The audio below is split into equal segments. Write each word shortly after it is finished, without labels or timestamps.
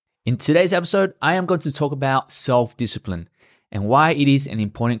In today's episode, I am going to talk about self-discipline and why it is an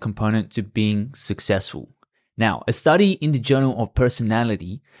important component to being successful. Now, a study in the Journal of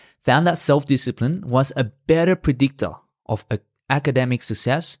Personality found that self-discipline was a better predictor of academic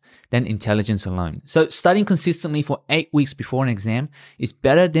success than intelligence alone. So studying consistently for 8 weeks before an exam is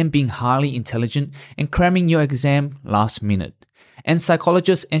better than being highly intelligent and cramming your exam last minute. And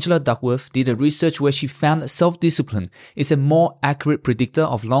psychologist Angela Duckworth did a research where she found that self-discipline is a more accurate predictor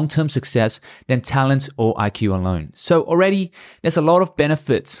of long-term success than talent or IQ alone. So already, there's a lot of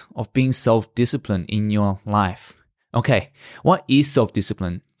benefits of being self-disciplined in your life. Okay, what is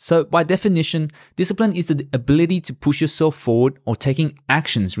self-discipline? So by definition, discipline is the ability to push yourself forward or taking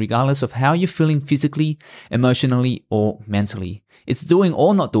actions regardless of how you're feeling physically, emotionally, or mentally. It's doing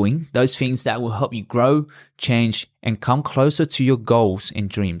or not doing those things that will help you grow, change, and come closer to your goals and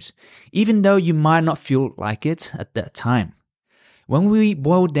dreams, even though you might not feel like it at that time. When we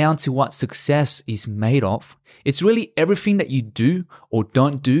boil down to what success is made of, it's really everything that you do or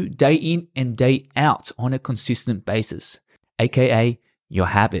don't do day in and day out on a consistent basis, aka your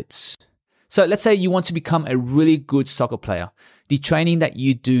habits. So let's say you want to become a really good soccer player. The training that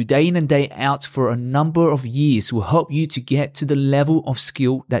you do day in and day out for a number of years will help you to get to the level of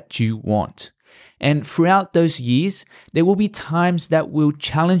skill that you want. And throughout those years, there will be times that will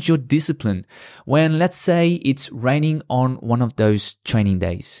challenge your discipline when, let's say, it's raining on one of those training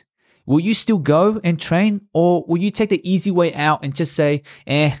days. Will you still go and train, or will you take the easy way out and just say,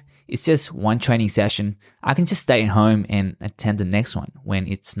 it's just one training session. I can just stay at home and attend the next one when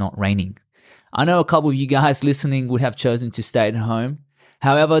it's not raining. I know a couple of you guys listening would have chosen to stay at home.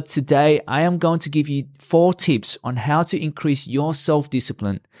 However, today I am going to give you 4 tips on how to increase your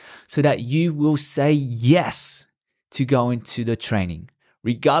self-discipline so that you will say yes to going to the training,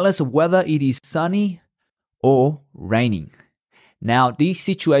 regardless of whether it is sunny or raining. Now, this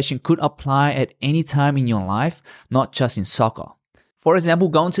situation could apply at any time in your life, not just in soccer. For example,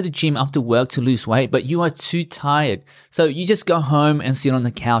 going to the gym after work to lose weight, but you are too tired. So you just go home and sit on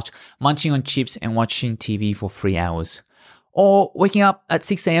the couch, munching on chips and watching TV for 3 hours. Or waking up at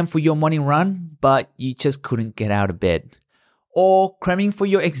 6 a.m. for your morning run, but you just couldn't get out of bed. Or cramming for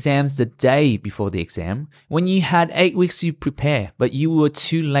your exams the day before the exam when you had 8 weeks to prepare, but you were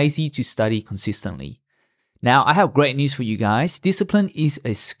too lazy to study consistently. Now, I have great news for you guys. Discipline is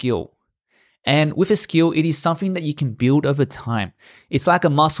a skill. And with a skill, it is something that you can build over time. It's like a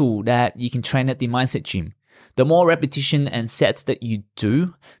muscle that you can train at the Mindset Gym. The more repetition and sets that you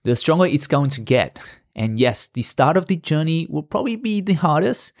do, the stronger it's going to get. And yes, the start of the journey will probably be the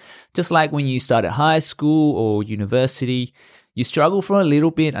hardest. Just like when you start at high school or university, you struggle for a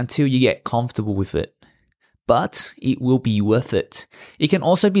little bit until you get comfortable with it. But it will be worth it. It can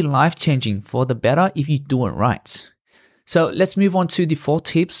also be life-changing for the better if you do it right. So let's move on to the 4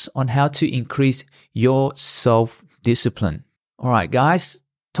 tips on how to increase your self-discipline. All right, guys,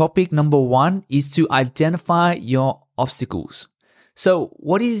 topic number 1 is to identify your obstacles. So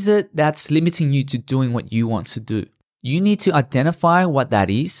what is it that's limiting you to doing what you want to do? You need to identify what that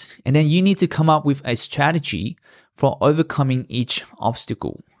is, and then you need to come up with a strategy for overcoming each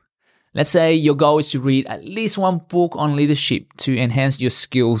obstacle. Let's say your goal is to read at least 1 book on leadership to enhance your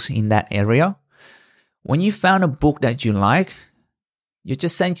skills in that area. When you found a book that you like, you're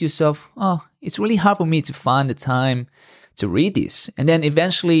just saying to yourself, it's really hard for me to find the time to read this. And then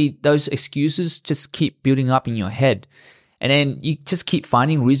eventually those excuses just keep building up in your head. And then you just keep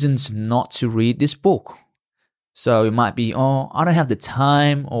finding reasons not to read this book. So it might be, I don't have the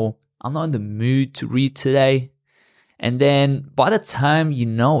time, or I'm not in the mood to read today. And then by the time you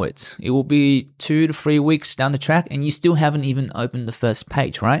know it, it will be 2 to 3 weeks down the track and you still haven't even opened the first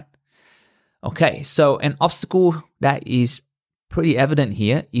page, right? Okay, so an obstacle that is pretty evident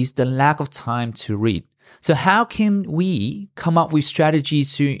here is the lack of time to read. So how can we come up with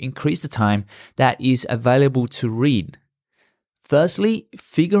strategies to increase the time that is available to read? Firstly,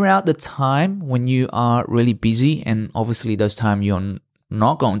 figure out the time when you are really busy, and obviously those times you're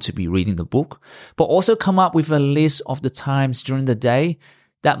not going to be reading the book, but also come up with a list of the times during the day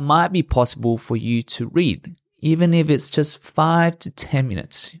that might be possible for you to read, even if it's just 5 to 10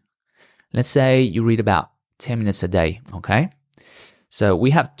 minutes. Let's say you read about 10 minutes a day, okay? So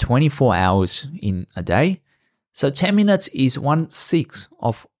we have 24 hours in a day. So 10 minutes is 1/6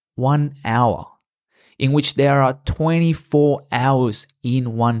 of 1 hour, in which there are 24 hours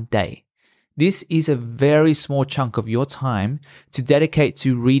in one day. This is a very small chunk of your time to dedicate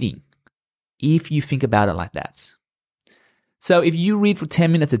to reading, if you think about it like that. So if you read for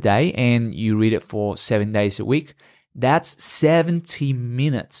 10 minutes a day and you read it for 7 days a week, that's 70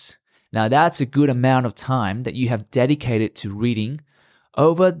 minutes. Now that's a good amount of time that you have dedicated to reading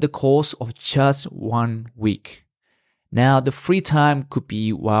over the course of just 1 week. Now, the free time could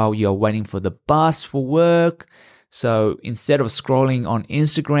be while you're waiting for the bus for work. So instead of scrolling on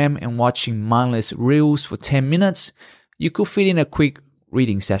Instagram and watching mindless reels for 10 minutes, you could fit in a quick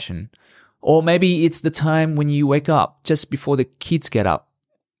reading session. Or maybe it's the time when you wake up just before the kids get up,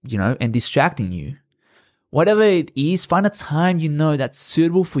 and distracting you. Whatever it is, find a time that's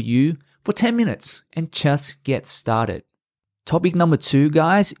suitable for you for 10 minutes and just get started. Topic number 2,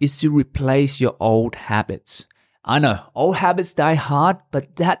 guys, is to replace your old habits. I know, old habits die hard,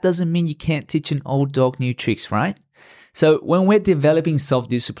 but that doesn't mean you can't teach an old dog new tricks, right? So when we're developing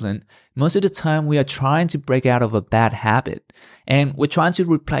self-discipline, most of the time we are trying to break out of a bad habit, and we're trying to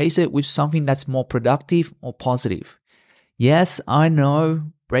replace it with something that's more productive or positive. Yes, I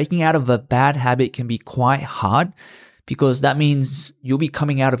know, breaking out of a bad habit can be quite hard because that means you'll be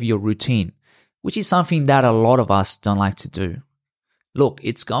coming out of your routine, which is something that a lot of us don't like to do. Look,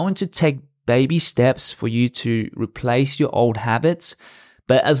 it's going to take baby steps for you to replace your old habits,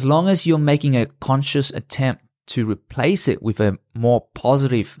 but as long as you're making a conscious attempt to replace it with a more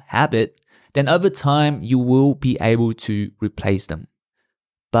positive habit, then over time you will be able to replace them.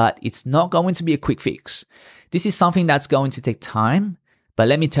 But it's not going to be a quick fix. This is something that's going to take time, but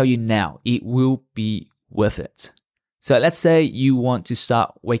let me tell you now, it will be worth it. So let's say you want to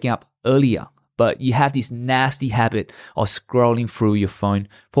start waking up earlier, but you have this nasty habit of scrolling through your phone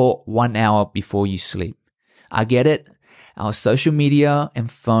for 1 hour before you sleep. I get it. Our social media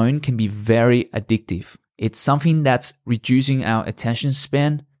and phone can be very addictive. It's something that's reducing our attention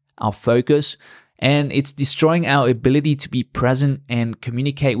span, our focus, and it's destroying our ability to be present and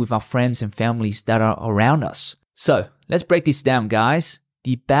communicate with our friends and families that are around us. So let's break this down, guys.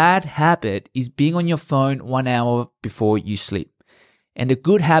 The bad habit is being on your phone 1 hour before you sleep. And the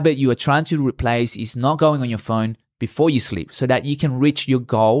good habit you are trying to replace is not going on your phone before you sleep so that you can reach your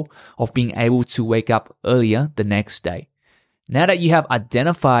goal of being able to wake up earlier the next day. Now that you have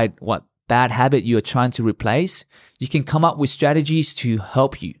identified what bad habit you are trying to replace, you can come up with strategies to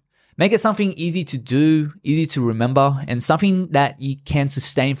help you. Make it something easy to do, easy to remember, and something that you can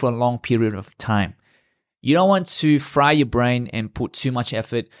sustain for a long period of time. You don't want to fry your brain and put too much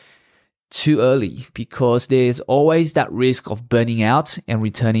effort too early because there's always that risk of burning out and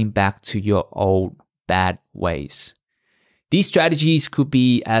returning back to your old bad ways. These strategies could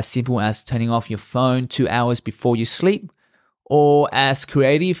be as simple as turning off your phone 2 hours before you sleep, or as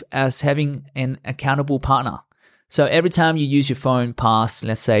creative as having an accountable partner. So every time you use your phone past,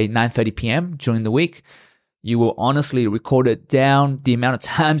 let's say 9:30 p.m. during the week, you will honestly record it down the amount of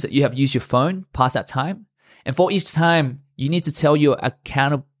times that you have used your phone past that time. And for each time, you need to tell your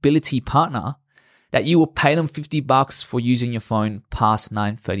accountability partner that you will pay them $50 for using your phone past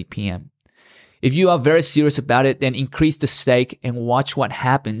 9:30 p.m. If you are very serious about it, then increase the stake and watch what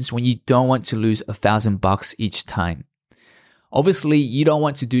happens when you don't want to lose $1,000 each time. Obviously, you don't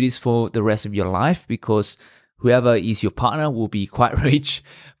want to do this for the rest of your life because whoever is your partner will be quite rich.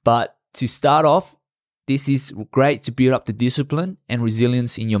 But to start off, this is great to build up the discipline and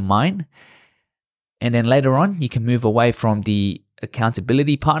resilience in your mind. And then later on, you can move away from the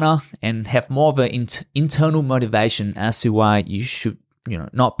accountability partner and have more of an internal motivation as to why you should,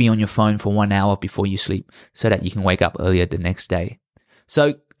 not be on your phone for 1 hour before you sleep so that you can wake up earlier the next day.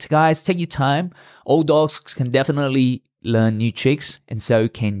 So guys, take your time. Old dogs can definitely learn new tricks, and so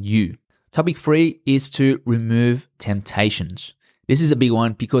can you. Topic 3 is to remove temptations. This is a big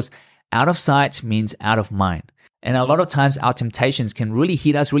one because out of sight means out of mind. And a lot of times our temptations can really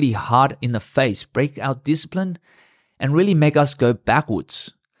hit us really hard in the face, break our discipline, and really make us go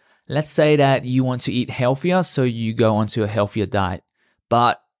backwards. Let's say that you want to eat healthier, so you go onto a healthier diet.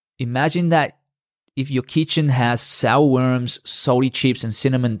 But imagine that if your kitchen has sour worms, salty chips, and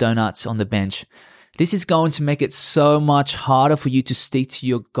cinnamon donuts on the bench, this is going to make it so much harder for you to stick to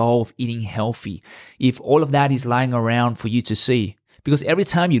your goal of eating healthy if all of that is lying around for you to see. Because every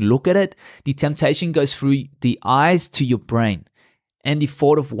time you look at it, the temptation goes through the eyes to your brain, and the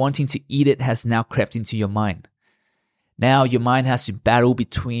thought of wanting to eat it has now crept into your mind. Now your mind has to battle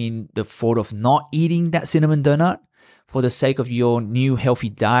between the thought of not eating that cinnamon donut for the sake of your new healthy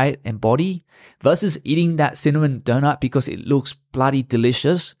diet and body versus eating that cinnamon donut because it looks bloody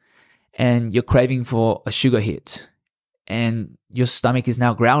delicious and you're craving for a sugar hit and your stomach is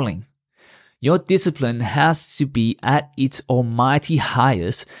now growling. Your discipline has to be at its almighty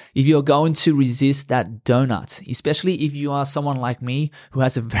highest if you're going to resist that donut, especially if you are someone like me who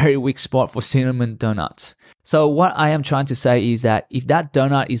has a very weak spot for cinnamon donuts. So what I am trying to say is that if that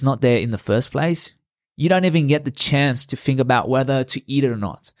donut is not there in the first place, you don't even get the chance to think about whether to eat it or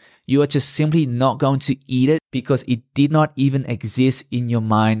not. You are just simply not going to eat it because it did not even exist in your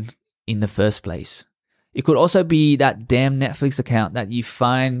mind in the first place. It could also be that damn Netflix account that you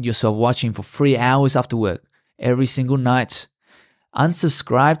find yourself watching for 3 hours after work every single night.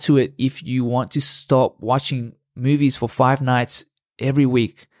 Unsubscribe to it if you want to stop watching movies for 5 nights every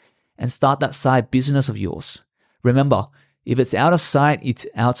week and start that side business of yours. Remember, if it's out of sight, it's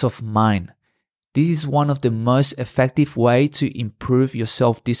out of mind. This is one of the most effective ways to improve your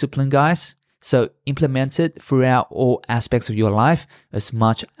self-discipline, guys. So implement it throughout all aspects of your life as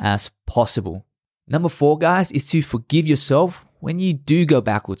much as possible. Number 4, guys, is to forgive yourself when you do go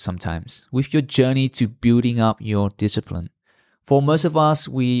backwards sometimes with your journey to building up your discipline. For most of us,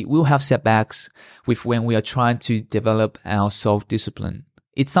 we will have setbacks with when we are trying to develop our self-discipline.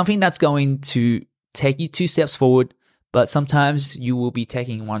 It's something that's going to take you 2 steps forward, but sometimes you will be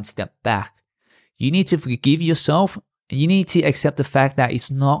taking 1 step back. You need to forgive yourself, and you need to accept the fact that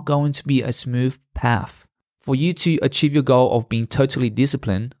it's not going to be a smooth path for you to achieve your goal of being totally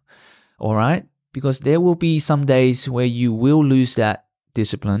disciplined, all right? Because there will be some days where you will lose that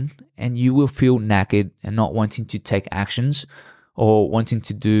discipline and you will feel knackered and not wanting to take actions or wanting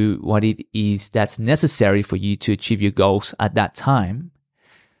to do what it is that's necessary for you to achieve your goals at that time.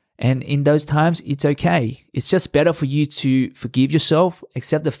 And in those times, it's okay. It's just better for you to forgive yourself,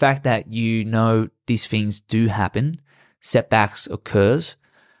 accept the fact that you know these things do happen, setbacks occurs.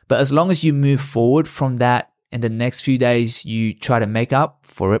 But as long as you move forward from that and the next few days you try to make up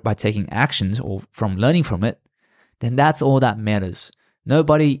for it by taking actions or from learning from it, then that's all that matters.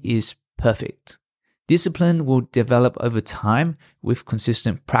 Nobody is perfect. Discipline will develop over time with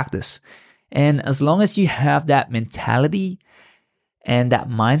consistent practice. And as long as you have that mentality and that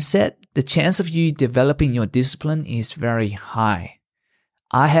mindset, the chance of you developing your discipline is very high.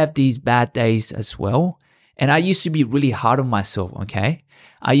 I have these bad days as well. And I used to be really hard on myself, okay?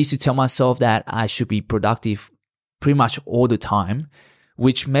 I used to tell myself that I should be productive pretty much all the time,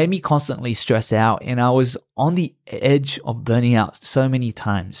 which made me constantly stressed out. And I was on the edge of burning out so many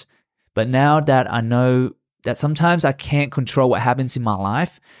times. But now that I know that sometimes I can't control what happens in my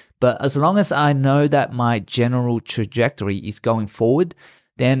life, but as long as I know that my general trajectory is going forward,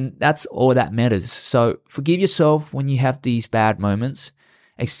 then that's all that matters. So forgive yourself when you have these bad moments.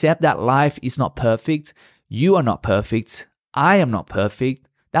 Accept that life is not perfect. You are not perfect. I am not perfect.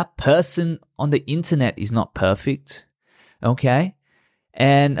 That person on the internet is not perfect. Okay?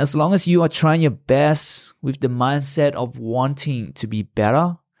 And as long as you are trying your best with the mindset of wanting to be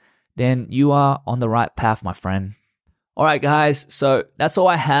better, then you are on the right path, my friend. All right, guys. So that's all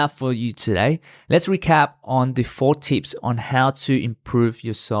I have for you today. Let's recap on the 4 tips on how to improve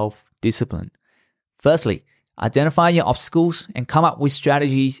your self-discipline. Firstly, identify your obstacles and come up with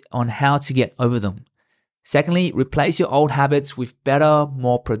strategies on how to get over them. Secondly, replace your old habits with better,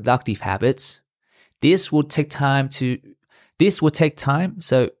 more productive habits. This will take time,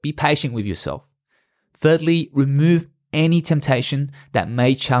 so be patient with yourself. Thirdly, remove any temptation that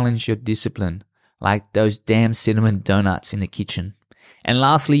may challenge your discipline, like those damn cinnamon donuts in the kitchen. And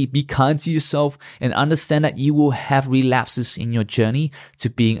lastly, be kind to yourself and understand that you will have relapses in your journey to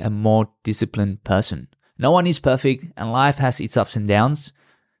being a more disciplined person. No one is perfect and life has its ups and downs.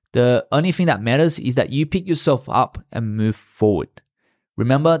 The only thing that matters is that you pick yourself up and move forward.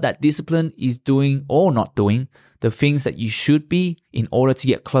 Remember that discipline is doing or not doing the things that you should be in order to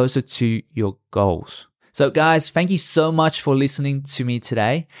get closer to your goals. So guys, thank you so much for listening to me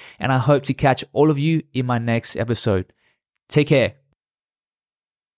today, and I hope to catch all of you in my next episode. Take care.